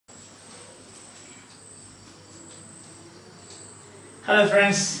Hello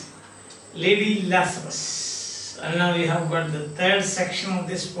friends, Lady Lazarus. And now we have got the third section of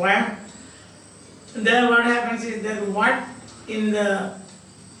this poem. There what happens is that what in the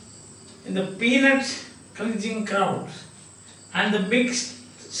peanut crunching crowd and the big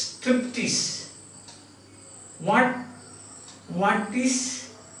striptease, what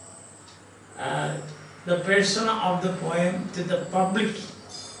is the persona of the poem to the public?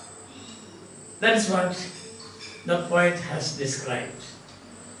 That's what the poet has described.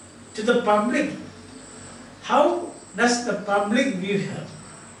 To the public, how does the public view her?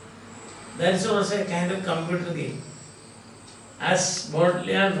 That's also a kind of computer game. As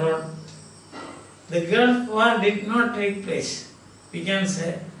Baudelaire wrote, the Gulf War did not take place. We can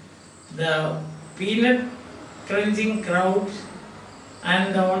say the peanut crunching crowd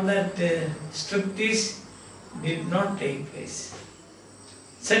and all that striptease did not take place.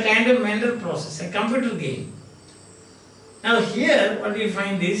 It's a kind of mental process, a computer game. Now here, what we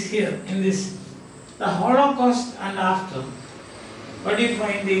find is here in this, the Holocaust and after, what we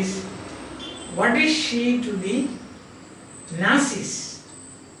find is, what is she to the Nazis?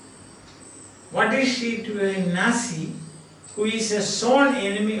 What is she to a Nazi who is a sworn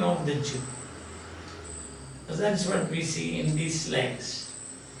enemy of the Jew? That's what we see in these lines.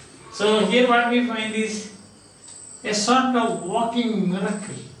 So here what we find is a sort of walking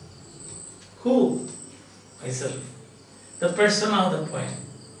miracle. Who? Myself. The person of the poem.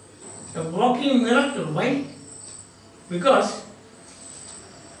 A walking miracle. Why? Because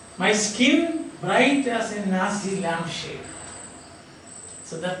my skin bright as a Nazi lampshade.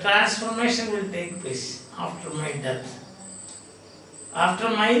 So the transformation will take place after my death. I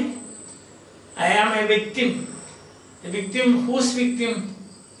am a victim. A victim, whose victim?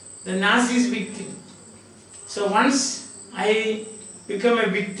 The Nazi's victim. So once I become a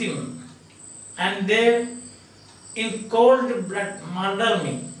victim and they in cold blood murder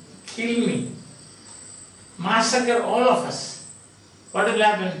me, kill me, massacre all of us, what will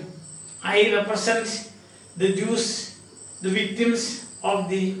happen? I represent the Jews, the victims of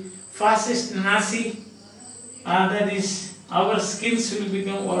the fascist Nazi, that is, our skins will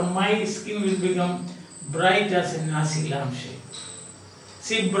become, or my skin will become bright as a Nazi lampshade.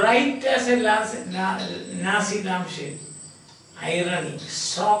 See, bright as a Nazi lampshade, irony,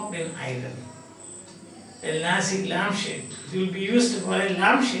 soaked in irony. A Nazi lampshade, it will be used for a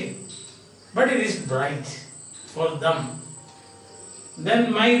lampshade, but it is bright for them.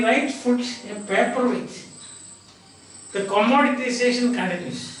 Then my right foot, a paperweight. The commoditization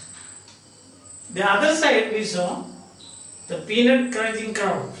continues. The other side we saw the peanut crunching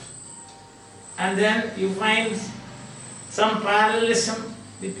crowd, and then you find some parallelism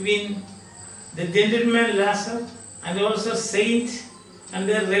between the gentleman Lazarus and also saint and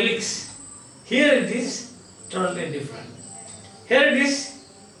their relics. Here it is totally different. Here it is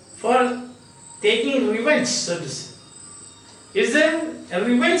for taking revenge, so to say. Is there a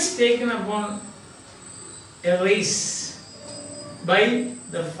revenge taken upon a race by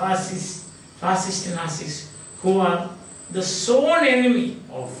the fascist Nazis who are the sworn enemy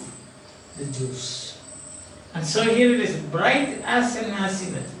of the Jews? And so here it is, bright as a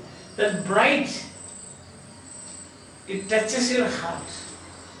Nazi. That bright, it touches your heart.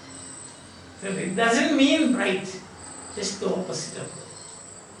 It doesn't mean bright, just the opposite of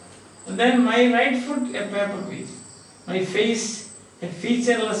it. And then my right foot, a paperweight. My face, a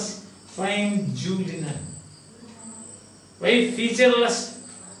featureless, fine Jew linen. Why featureless,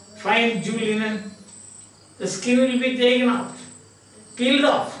 fine Jew linen? The skin will be taken out, peeled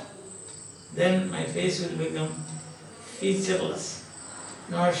off. Then my face will become featureless,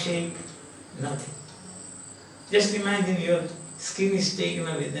 no shape, nothing. Just imagine your skin is taken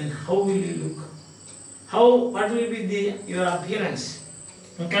away, then how will you look? What will be your appearance?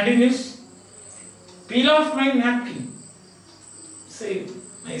 And continues, peel off my napkin. Say,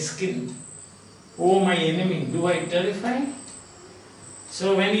 my skin, oh my enemy, do I terrify?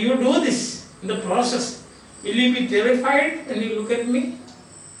 So when you do this, in the process, will you be terrified when you look at me?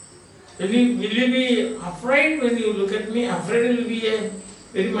 Will you be afraid when you look at me? Afraid will be a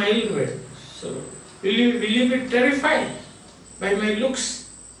very mild word. So will you be terrified by my looks?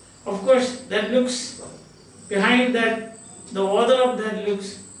 Of course, that looks, behind that, the author of that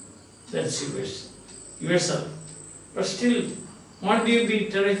looks, that's yourself. But still, won't you be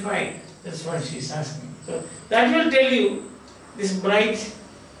terrified? That's what she's asking. So that will tell you this bright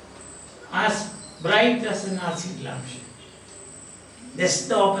as a Nazi lampshade. That's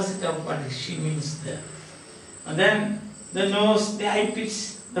the opposite of what she means there. And then the nose, the eye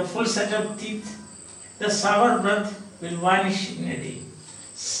pits, the full set of teeth, the sour breath will vanish in a day.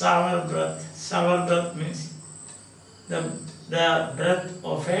 Sour breath means the the breath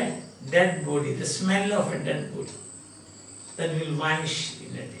of a dead body, the smell of a dead body that will vanish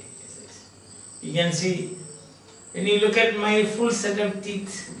in a day. You can see, when you look at my full set of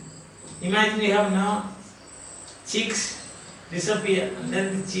teeth, imagine you have now cheeks disappear and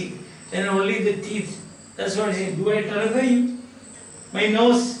then the cheek, then only the teeth. That's what I say. Do I terrify you? My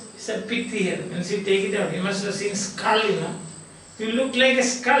nose is a pit here. Once you take it out, you must have seen skull, you know. You look like a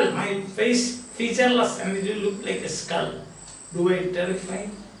skull. My face featureless and it will look like a skull. Do I terrify?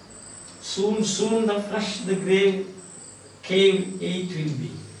 Soon the flesh, the grave, cave, it will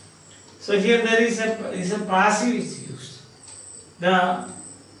be. So here there is a passive is used.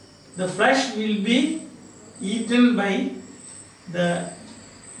 The flesh will be eaten by the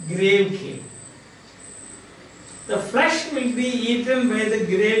grave cave. The flesh will be eaten by the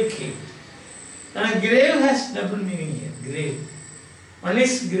grave cave. Now grave has double meaning here. Grave. One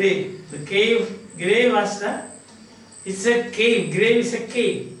is grave. The cave, grave has it's a cave. Grave is a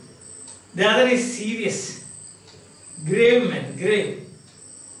cave. The other is serious. Grave man, grave.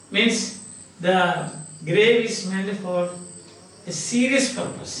 Means the grave is meant for a serious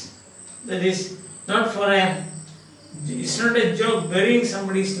purpose. That is not for it's not a joke. Burying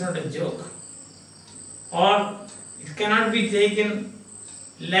somebody is not a joke. Or it cannot be taken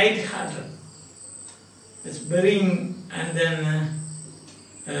light-hearted. It's burying and then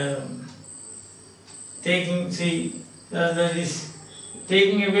taking, that is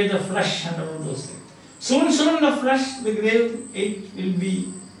taking away the flesh and all those things. Soon the flesh, the grave, it will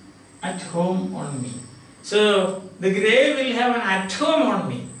be at home on me. So the grave will have an at home on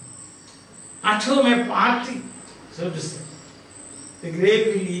me. At home, a party, so to say. The grave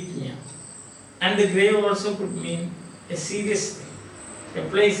will eat me up. And the grave also could mean a serious thing. A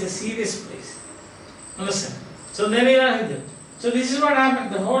place, a serious place. Understand? So then you are here. So this is what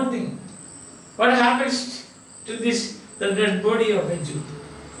happened, the whole thing. What happens to this, the dead body of a Jew?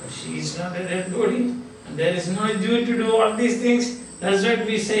 She is not a dead body. And there is no Jew to do all these things. That's what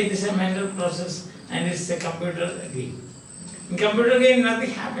we say it is a mental process and it's a computer game. In computer game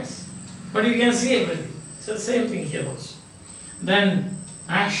nothing happens. But you can see everything. So the same thing here also. Then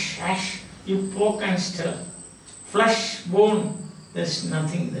ash, you poke and stir. Flesh, bone, there's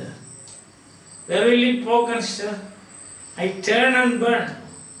nothing there. Where will you poke and stir? I turn and burn.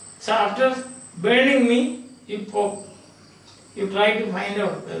 So after burning me, you poke. You try to find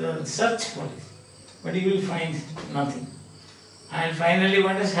out, search for it. But you will find nothing. And finally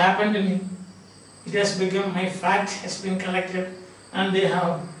what has happened to me? It has become, my fat has been collected and they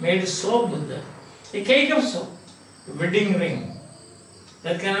have made soap with that. A cake of soap, a wedding ring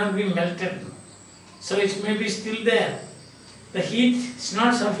that cannot be melted. So it may be still there. The heat is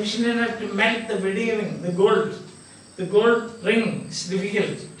not sufficient enough to melt the wedding ring, the gold. The gold ring is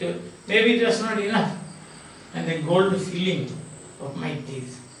difficult. Maybe it was not enough. And the gold filling of my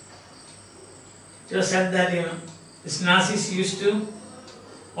teeth. It was said that, these Nazis used to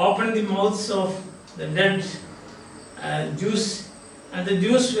open the mouths of the dead Jews, and the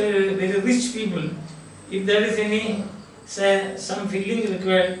Jews were very rich people. If there is any, say, some filling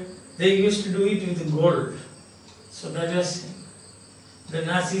required, they used to do it with gold. So that was, the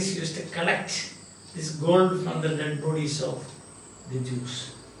Nazis used to collect this gold from the dead bodies of the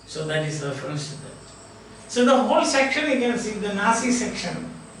Jews. So that is reference to that. So the whole section you can see, the Nazi section,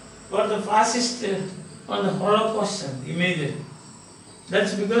 or the fascist, or the Holocaust imagery.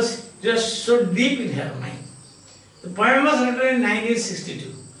 That's because it was so deep in her mind. The poem was written in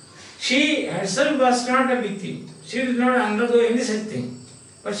 1962. She herself was not a victim. She did not undergo any such thing.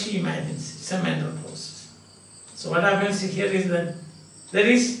 But she imagines. It's a mental process. So what happens here is that there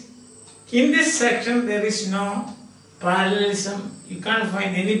is, in this section, there is no parallelism. You can't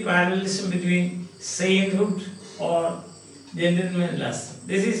find any parallelism between sainthood or gentleman lust.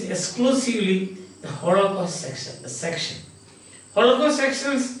 This is exclusively the Holocaust section, the section. Holocaust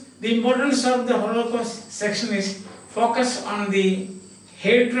sections, the importance of the Holocaust section is focus on the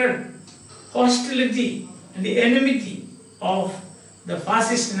hatred, hostility, and the enmity of the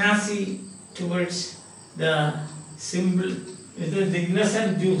fascist Nazi towards the symbol, the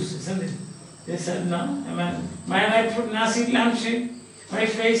innocent Jews, isn't it? They said, no, I put Nazi lampshade, my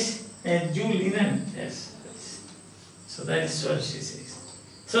face, a Jew linen. Yes. So that is what she says.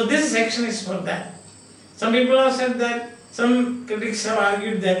 So this section is for that. Some people have said that, some critics have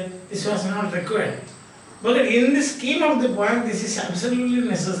argued that this was not required. But in the scheme of the poem, this is absolutely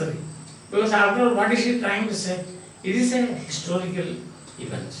necessary. Because after all, what is she trying to say? It is a historical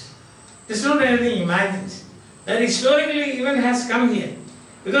event. It is not anything imagined. That historical event has come here.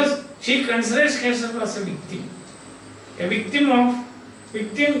 Because she considers herself as a victim. A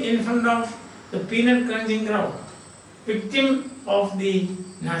victim in front of the peanut crunching crowd. victim of the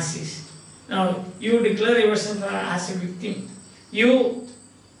Nazis. Now, you declare yourself as a victim. You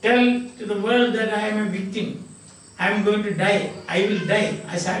tell to the world that I am a victim. I am going to die. I will die.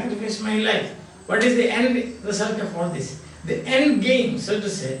 I sacrifice my life. What is the end result of all this? The end game, so to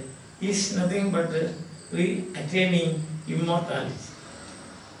say, is nothing but attaining immortality.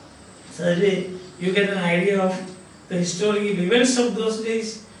 So you get an idea of the historical events of those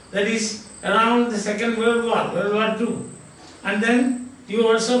days, that is around the Second World War, World War II. And then you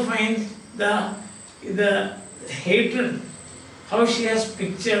also find the hatred, how she has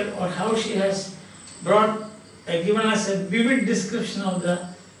pictured or how she has brought, given us a vivid description of the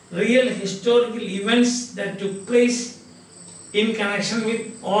real historical events that took place in connection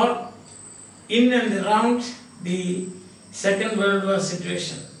with or in and around the Second World War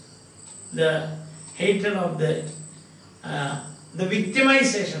situation. The hatred of the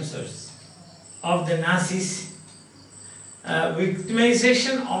victimization source of the Nazis,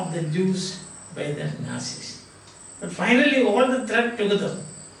 victimization of the Jews by the Nazis. But finally all the threat together.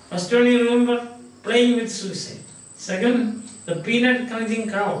 First one you remember, playing with suicide. Second, the peanut crunching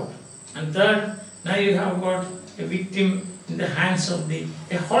crowd. And third, now you have got a victim in the hands of a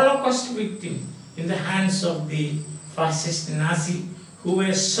Holocaust victim in the hands of the fascist Nazi who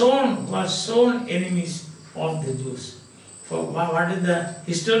were shown enemies of the Jews. For what is the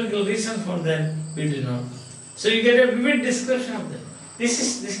historical reason for that, we do not know. So you get a vivid description of that.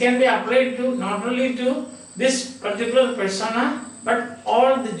 This can be applied to not only to this particular persona, but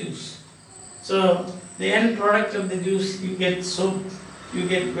all the Jews. So the end product of the Jews, you get soap, you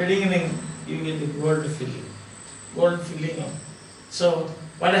get wedding ring, you get the gold filling. Gold filling. So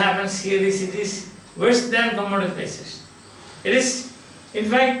what happens here is it is worse than commoditization. It is in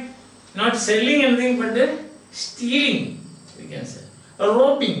fact not selling anything but stealing, we can say, or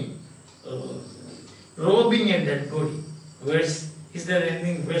robbing a dead body. Worse, is there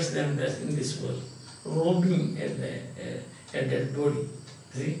anything worse than that in this world? Robbing a dead body.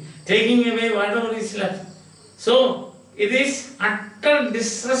 See? Taking away whatever is left. So it is utter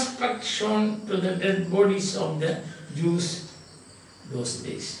disrespect shown to the dead bodies of the Jews those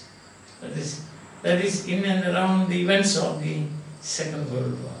days. That is in and around the events of the Second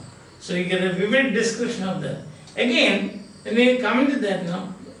World War. So you get a vivid description of that. Again, when you come into that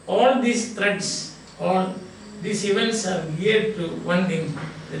now, all these threads, all these events are geared to one thing,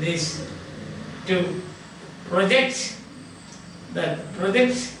 that is to project the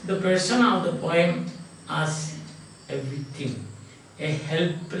persona of the poem as a victim, a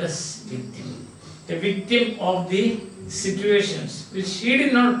helpless victim, a victim of the situations which she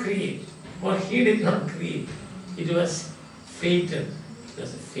did not create or he did not create. It was fated, it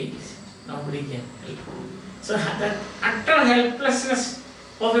was a fate. Nobody can help. So that utter helplessness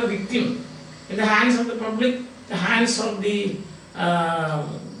of a victim in the hands of the public, the hands of the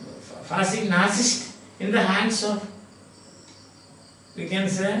fascist Nazist, in the hands of, we can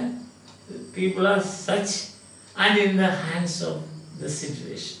say, people as such, and in the hands of the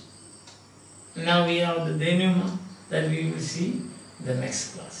situation. Now we have the denouement that we will see in the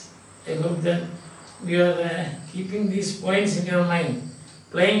next class. I hope that you are keeping these points in your mind.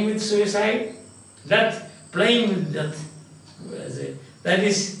 Playing with suicide, death, playing with death. That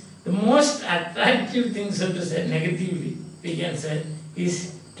is the most attractive thing, so to say, negatively, we can say,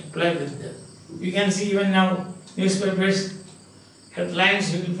 is to play with death. You can see even now, newspapers,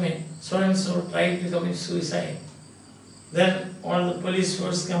 headlines you will find, so and so tried to commit suicide. Then all the police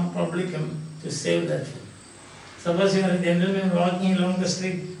force come, public come to save that. Suppose you are a gentleman walking along the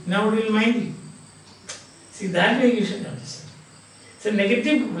street, nobody will mind you. See, that way you should understand. It's a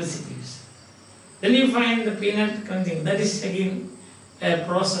negative publicity. Then you find the peanut crunching. That is again a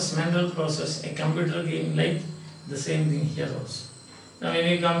process, mental process, a computer game, like the same thing here also. Now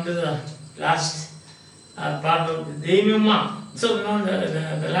when you come to the last part of the denouement, so no,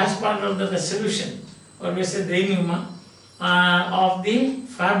 the last part of the resolution, or we say denouement, of the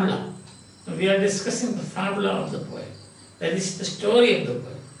fabula. We are discussing the fabula of the poem. That is the story of the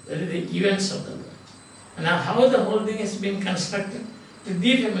poem. That is the events of the poem. And now how the whole thing has been constructed, to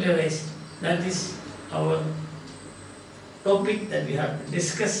defamiliarize, that is our topic that we have to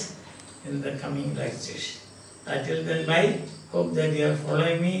discuss in the coming lectures. Until then, bye. Hope that you are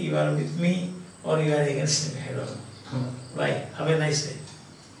following me, you are with me, or you are against me. I don't know. Bye. Have a nice day.